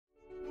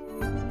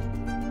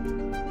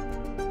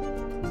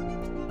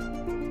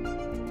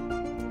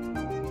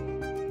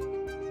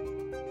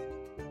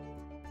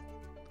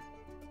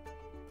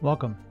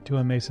Welcome to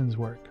A Mason's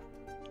Work,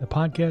 the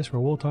podcast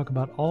where we'll talk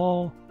about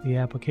all the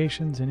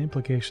applications and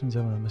implications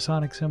of the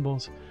Masonic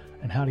symbols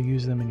and how to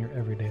use them in your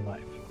everyday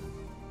life.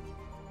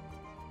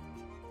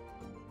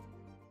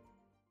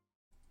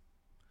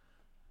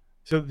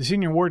 So the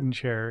Senior Warden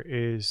chair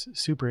is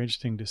super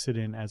interesting to sit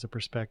in as a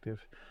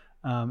perspective.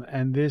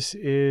 And this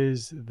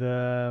is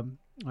in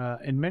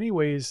many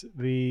ways,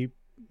 the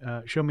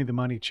show me the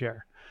money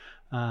chair.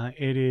 Are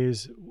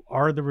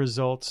the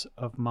results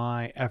of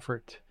my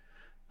effort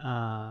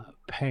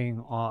paying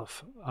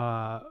off?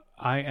 I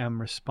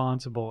am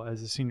responsible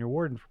as a senior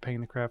warden for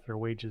paying the craft their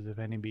wages if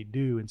any be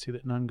due, and see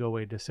that none go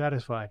away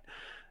dissatisfied.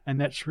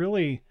 And that's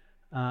really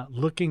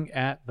looking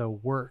at the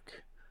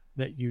work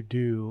that you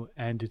do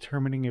and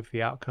determining if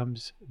the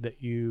outcomes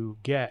that you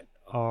get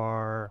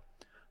are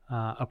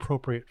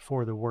appropriate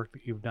for the work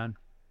that you've done.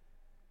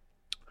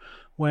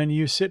 When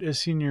you sit as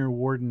senior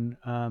warden,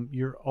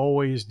 you're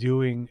always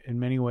doing, in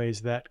many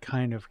ways, that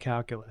kind of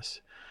calculus.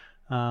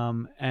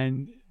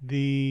 And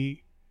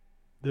the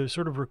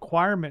sort of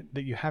requirement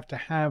that you have to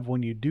have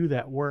when you do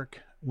that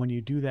work, when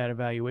you do that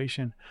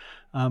evaluation,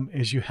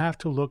 is you have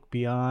to look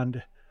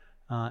beyond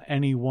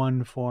any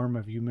one form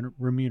of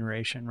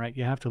remuneration, right?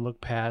 You have to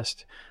look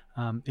past,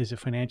 is it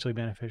financially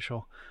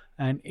beneficial,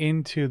 and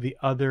into the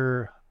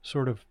other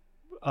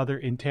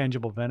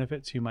intangible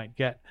benefits you might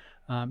get.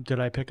 Did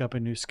I pick up a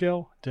new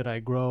skill? Did I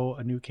grow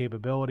a new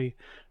capability?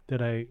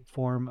 Did I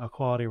form a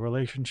quality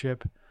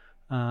relationship?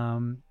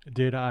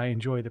 Did I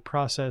enjoy the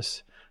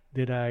process?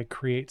 Did I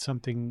create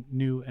something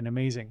new and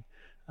amazing?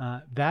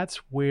 That's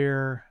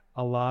where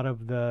a lot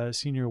of the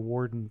senior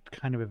warden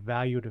kind of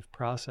evaluative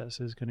process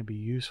is going to be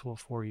useful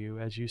for you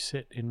as you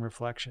sit in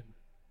reflection.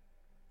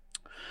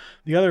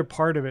 The other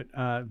part of it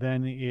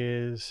then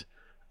is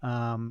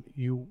when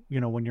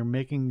you're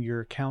making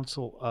your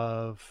council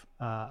of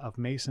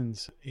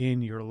Masons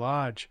in your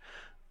lodge,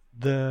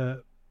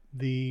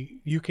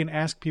 you can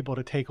ask people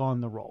to take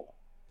on the role.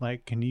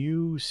 Like, can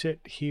you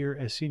sit here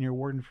as senior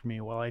warden for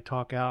me while I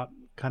talk out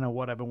kind of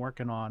what I've been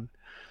working on,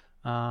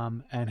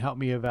 and help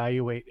me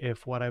evaluate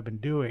if what I've been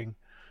doing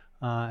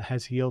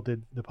has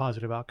yielded the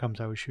positive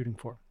outcomes I was shooting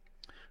for,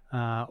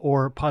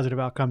 or positive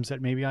outcomes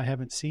that maybe I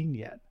haven't seen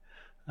yet,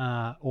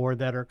 or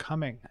that are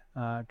coming,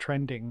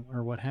 trending,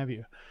 or what have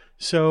you.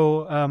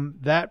 So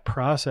that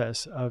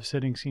process of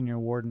sitting senior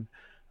warden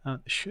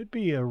should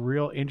be a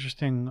real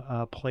interesting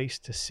place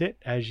to sit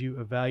as you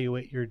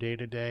evaluate your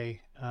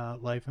day-to-day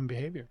life and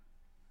behavior.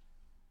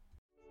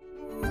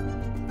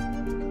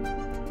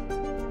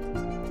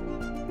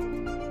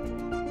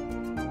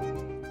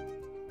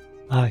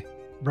 Hi,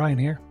 Brian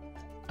here.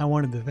 I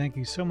wanted to thank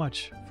you so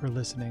much for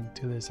listening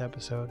to this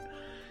episode.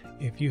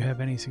 If you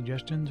have any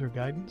suggestions or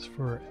guidance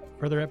for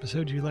further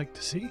episodes you'd like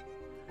to see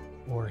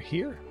or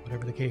hear,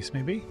 whatever the case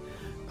may be,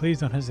 please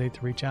don't hesitate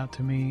to reach out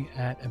to me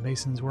at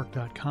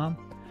amasonswork.com,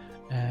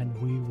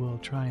 and we will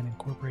try and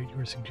incorporate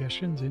your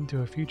suggestions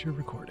into a future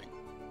recording.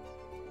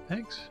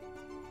 Thanks.